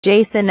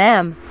Jason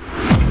M.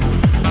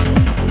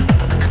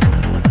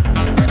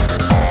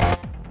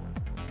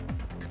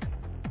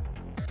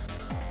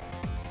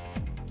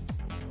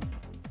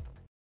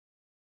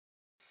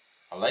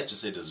 I like to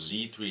say the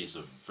Z3 is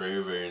a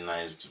very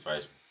nice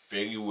device,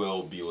 very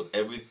well built.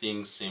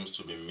 Everything seems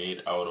to be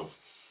made out of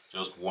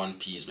just one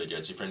piece, but there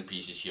are different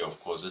pieces here. Of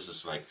course, this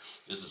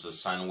is a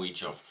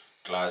sandwich of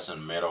glass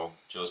and metal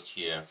just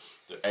here.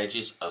 The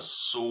edges are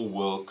so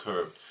well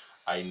curved.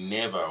 I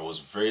was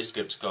very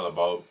skeptical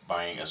about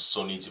buying a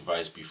Sony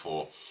device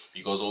before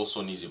because all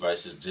Sony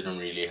devices didn't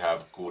really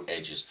have good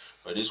edges,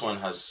 but this one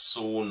has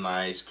so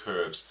nice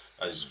curves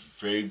that is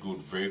very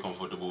good, very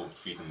comfortable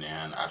fit in the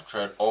hand. I've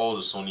tried all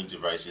the Sony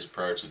devices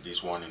prior to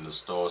this one in the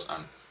stores,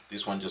 and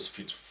this one just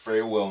fits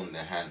very well in the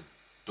hand.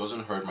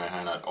 Doesn't hurt my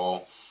hand at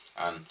all,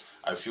 and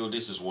I feel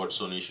this is what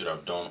Sony should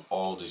have done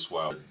all this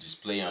while. The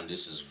display on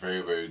this is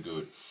very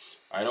good.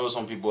 I know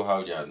some people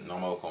have their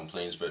normal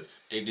complaints, but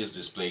take this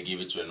display, give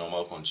it to a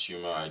normal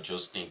consumer. I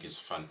just think it's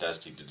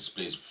fantastic. The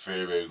display is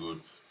very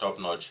good, top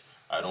notch.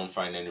 I don't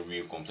find any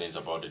real complaints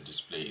about the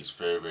display. It's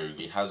very good.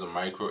 It has a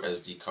micro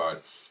SD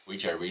card,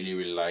 which I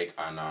really like,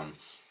 and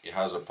it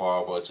has a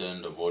power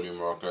button, the volume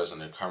rockers, and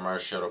the camera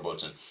shutter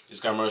button. This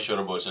camera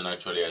shutter button,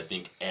 actually, I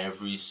think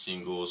every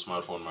single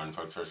smartphone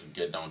manufacturer should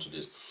get down to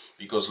this,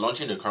 because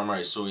launching the camera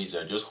is so easy.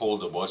 I just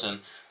hold the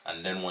button,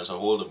 and then once I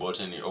hold the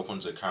button, it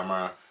opens the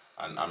camera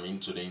and I'm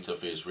into the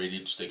interface,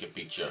 ready to take a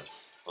picture.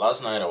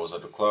 Last night I was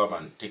at the club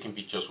and taking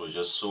pictures was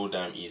just so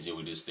damn easy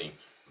with this thing.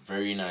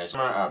 Very nice.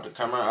 The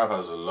camera app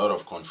has a lot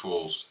of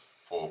controls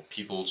for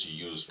people to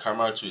use.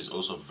 Camera 2 is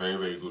also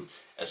very good,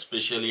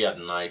 especially at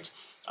night.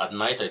 At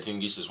night, I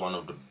think this is one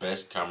of the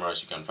best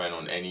cameras you can find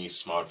on any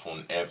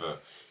smartphone ever.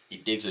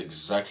 It takes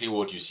exactly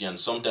what you see, and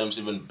sometimes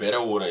even better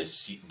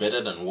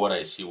than what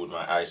I see with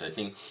my eyes. I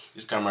think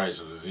this camera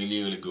is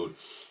really good.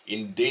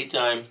 In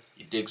daytime,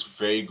 it takes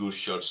very good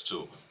shots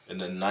too. In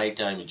the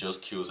nighttime, it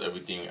just kills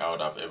everything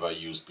out I've ever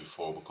used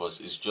before,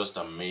 because it's just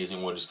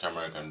amazing what this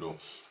camera can do.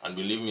 And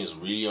believe me, it's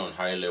really on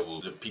high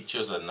level. The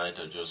pictures at night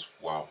are just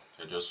wow,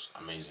 they're just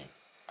amazing.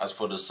 As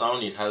for the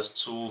sound, it has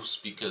two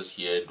speakers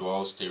here,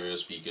 dual stereo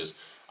speakers,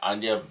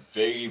 and they are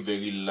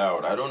very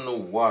loud. I don't know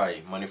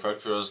why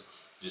manufacturers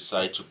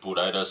decide to put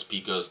either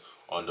speakers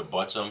on the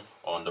bottom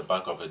or on the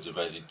back of a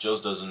device. It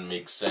just doesn't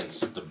make sense.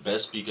 The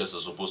best speakers are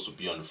supposed to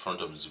be on the front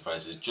of the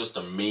device. It's just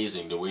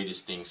amazing the way this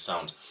thing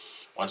sounds.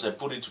 Once I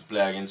put it to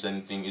play against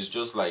anything, it's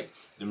just like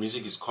the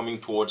music is coming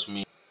towards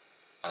me,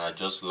 and I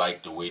just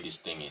like the way this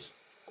thing is.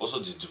 Also,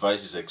 the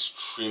device is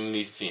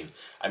extremely thin.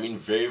 I mean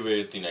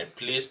very thin. I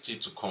placed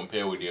it to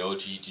compare with the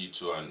LG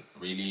G2, and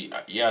really,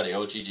 yeah, the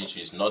LG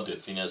G2 is not the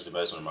thinnest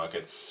device on the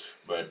market,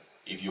 but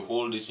if you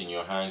hold this in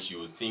your hands, you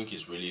would think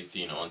it's really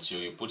thin until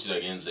you put it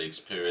against the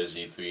Xperia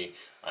Z3,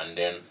 and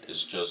then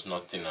it's just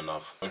not thin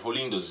enough. When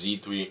holding the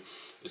Z3,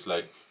 it's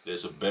like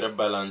there's a better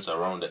balance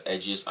around the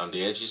edges, and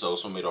the edges are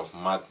also made of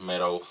matte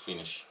metal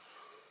finish,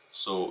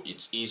 so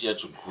it's easier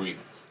to grip,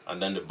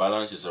 and then the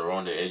balance is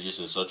around the edges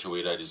in such a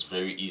way that it's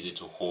very easy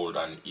to hold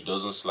and it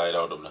doesn't slide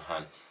out of the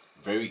hand.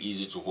 Very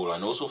easy to hold,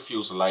 and also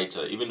feels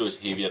lighter, even though it's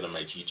heavier than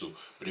my G2,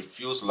 but it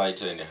feels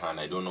lighter in the hand.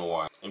 I don't know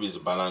why. Maybe it's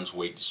the balanced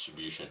weight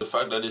distribution. The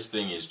fact that this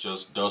thing is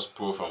just dust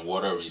proof and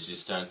water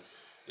resistant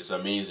is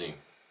amazing.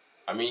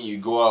 I mean, you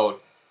go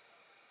out,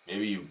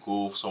 maybe you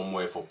go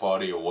somewhere for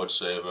party or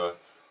whatsoever,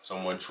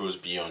 someone throws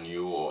beer on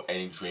you or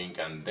any drink,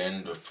 and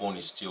then the phone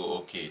is still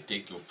okay.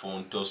 Take your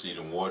phone, toss it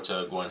in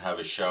water, go and have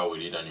a shower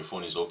with it, and your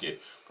phone is okay,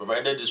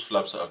 provided these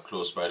flaps are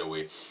closed, by the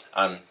way.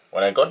 And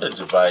when I got the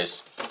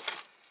device,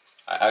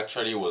 I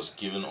actually was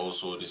given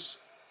also this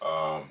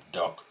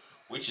dock,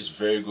 which is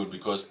very good,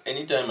 because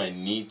anytime I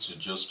need to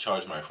just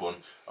charge my phone,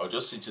 I'll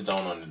just sit it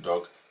down on the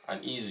dock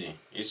and easy,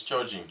 it's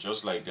charging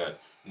just like that.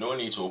 No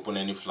need to open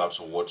any flaps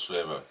or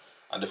whatsoever.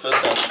 And the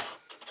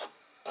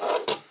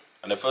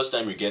first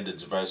time you get the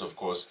device, of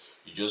course,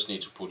 you just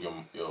need to put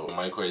your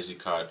micro SD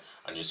card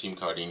and your SIM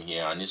card in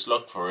here, and it's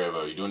locked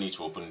forever. You don't need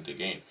to open it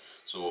again.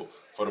 So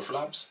for the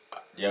flaps,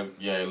 they're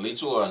a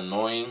little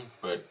annoying,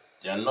 but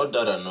they are not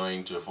that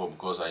annoying to a fault,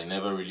 because I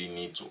never really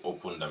need to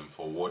open them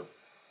for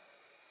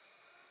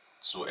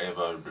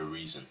whatsoever the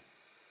reason.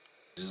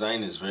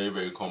 Design is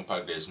very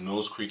compact. There's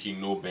no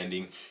squeaking, no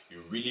bending.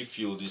 You really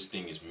feel this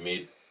thing is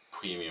made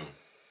premium.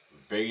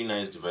 Very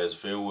nice device,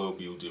 very well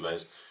built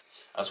device.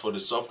 As for the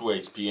software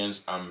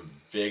experience, I'm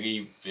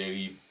very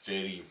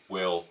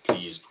well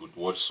pleased with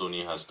what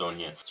Sony has done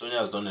here. Sony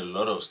has done a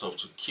lot of stuff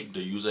to keep the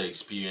user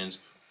experience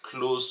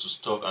close to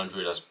stock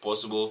Android as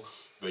possible,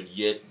 but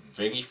yet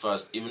very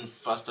fast, even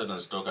faster than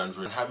stock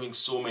Android, and having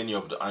so many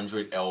of the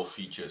Android L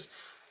features.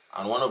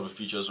 And one of the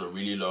features I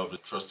really love is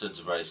trusted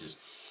devices,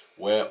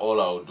 where all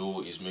I'll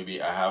do is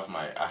maybe I have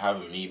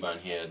a Mi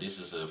Band here. This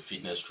is a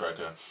fitness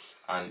tracker,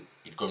 and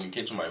it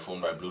communicates to my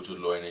phone by Bluetooth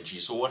Low Energy.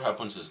 So what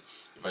happens is,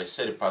 if I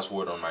set a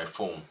password on my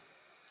phone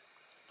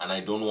and I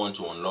don't want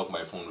to unlock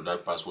my phone with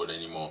that password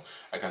anymore,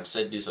 I can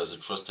set this as a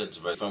trusted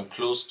device. If I'm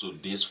close to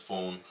this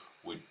phone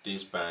with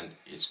this band,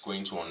 it's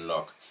going to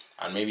unlock.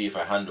 and maybe if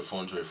I hand the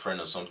phone to a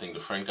friend or something, the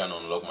friend can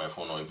unlock my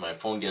phone, or if my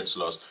phone gets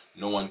lost,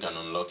 no one can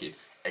unlock it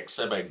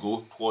except I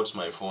go towards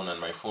my phone and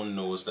my phone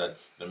knows that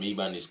the Mi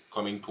Band is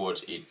coming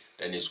towards it,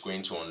 then it's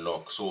going to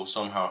unlock. So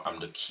somehow I'm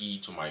the key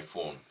to my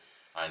phone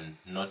and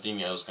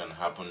nothing else can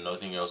happen,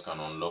 nothing else can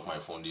unlock my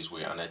phone this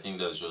way. And I think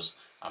that's just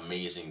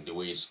amazing the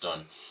way it's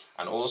done.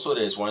 And also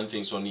there's one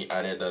thing Sony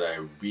added that I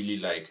really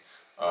like,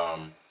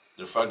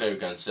 the fact that you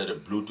can set a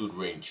Bluetooth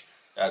range.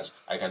 That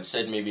I can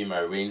set maybe my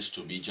range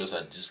to be just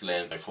at this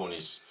length. My phone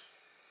is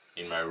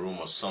in my room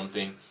or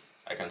something,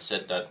 I can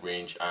set that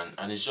range,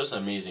 and it's just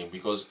amazing,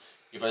 because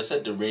if I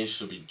set the range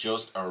to be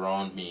just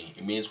around me,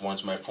 it means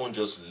once my phone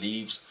just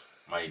leaves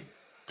my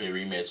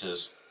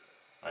perimeters,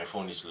 my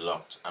phone is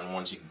locked. And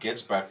once it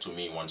gets back to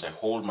me, once I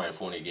hold my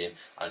phone again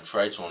and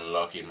try to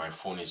unlock it, my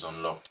phone is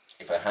unlocked.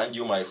 If I hand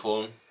you my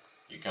phone,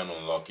 you can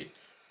unlock it,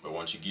 but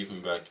once you give me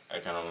back, I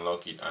can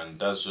unlock it. And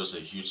that's just a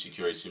huge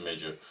security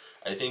measure.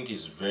 I think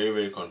it's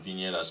very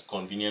convenient as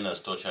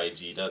Touch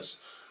ID. That's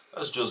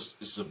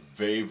just, it's a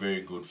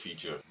very good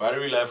feature.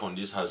 Battery life on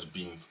this has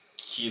been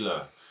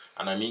killer.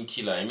 And I mean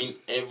killer, I mean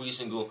every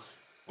single...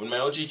 With my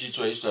LG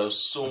G2, I used to have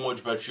so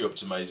much battery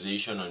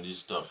optimization on this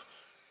stuff.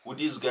 With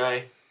this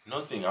guy,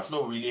 nothing. I've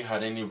not really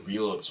had any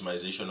real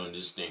optimization on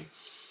this thing.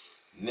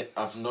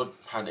 I've not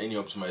had any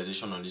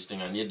optimization on this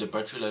thing, and yet the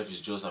battery life is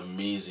just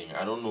amazing.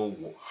 I don't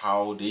know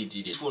how they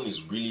did it. The phone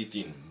is really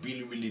thin,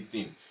 really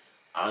thin,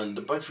 and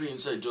the battery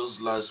inside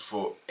just lasts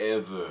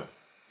forever.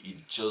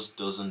 It just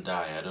doesn't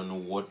die. I don't know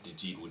what they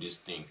did with this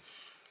thing,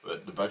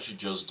 but the battery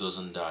just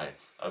doesn't die.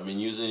 I've been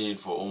using it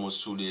for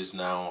almost 2 days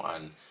now,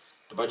 and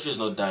the battery is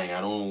not dying.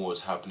 I don't know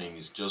what's happening.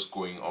 It's just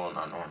going on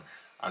and on.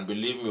 And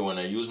believe me, when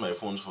I use my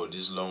phones for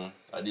this long,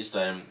 at this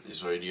time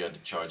it's already at the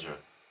charger.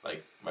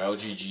 Like my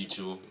LG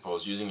G2, if I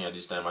was using it at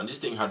this time, and this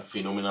thing had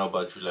phenomenal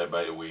battery life,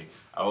 by the way.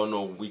 I don't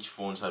know which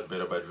phones had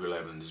better battery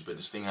life than this, but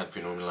this thing had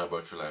phenomenal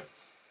battery life.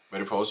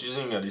 But if I was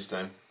using it at this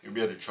time, it would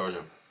be at the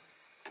charger.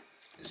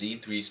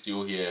 Z3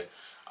 still here,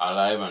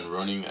 alive and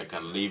running. I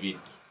can leave it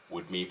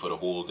with me for the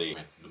whole day.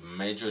 The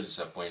major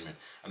disappointment,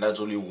 and that's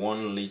only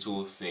one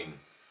little thing,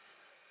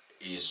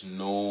 is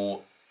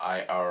no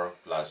IR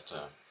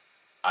blaster.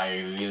 I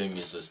really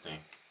miss this thing.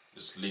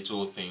 This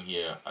little thing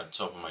here at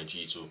top of my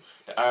G2.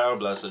 The IR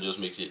blaster just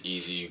makes it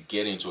easy. You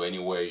get into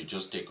anywhere, you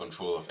just take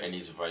control of any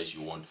device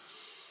you want.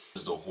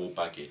 This is the whole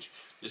package.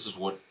 This is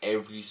what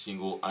every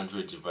single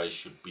Android device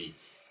should be.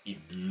 It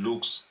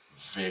looks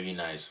very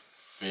nice,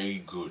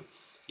 very good.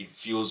 It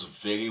feels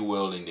very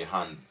well in the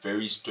hand,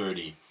 very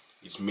sturdy.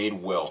 It's made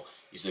well.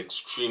 It's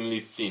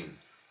extremely thin.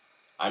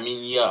 I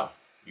mean, yeah,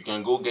 you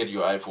can go get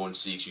your iPhone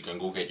 6, you can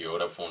go get your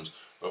other phones.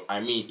 But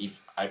I mean,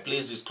 if I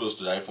place this close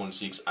to the iPhone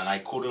 6 and I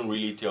couldn't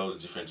really tell the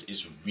difference,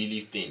 it's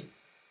really thin.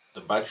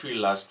 The battery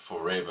lasts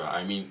forever.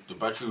 I mean, the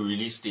battery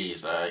really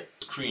stays. The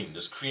screen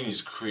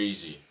is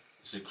crazy.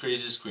 It's a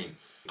crazy screen.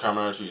 The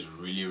camera too is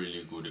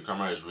really good. The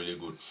camera is really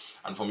good.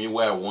 And for me,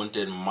 where I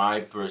wanted my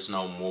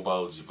personal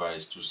mobile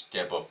device to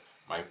step up,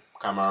 my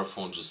camera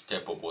phone to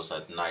step up, was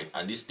at night.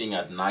 And this thing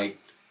at night,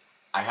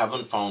 I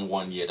haven't found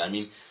one yet. I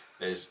mean,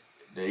 there's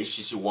the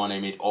HTC One, I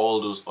made all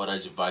those other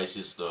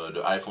devices,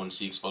 the iPhone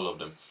 6, all of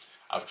them.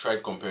 I've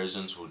tried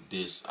comparisons with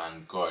this,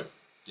 and God,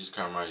 this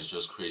camera is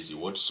just crazy.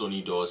 What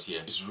Sony does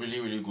here is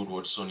really good.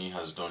 What Sony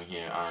has done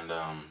here, and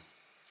I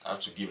have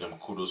to give them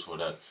kudos for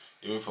that.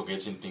 Even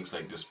forgetting things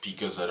like the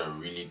speakers that are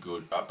really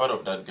good. Apart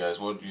of that, guys,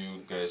 what do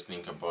you guys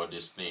think about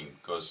this thing?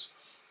 Because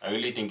I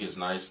really think it's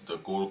nice. The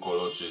gold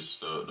color is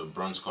the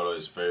bronze color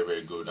is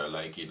very good. I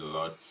like it a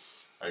lot.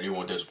 I really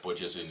wanted to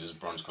purchase it in this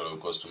bronze color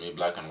because to me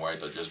black and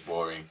white are just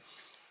boring.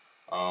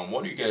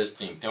 What do you guys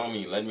think? Tell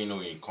me, let me know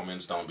in the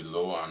comments down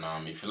below.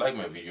 And if you like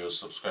my videos,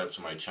 subscribe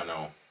to my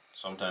channel.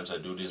 Sometimes I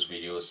do these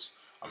videos.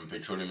 I'm a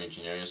petroleum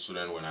engineering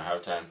student. When I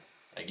have time,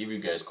 I give you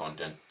guys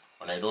content.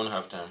 When I don't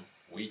have time,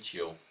 we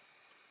chill.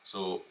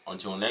 So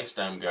until next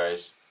time,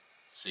 guys,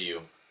 see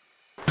you.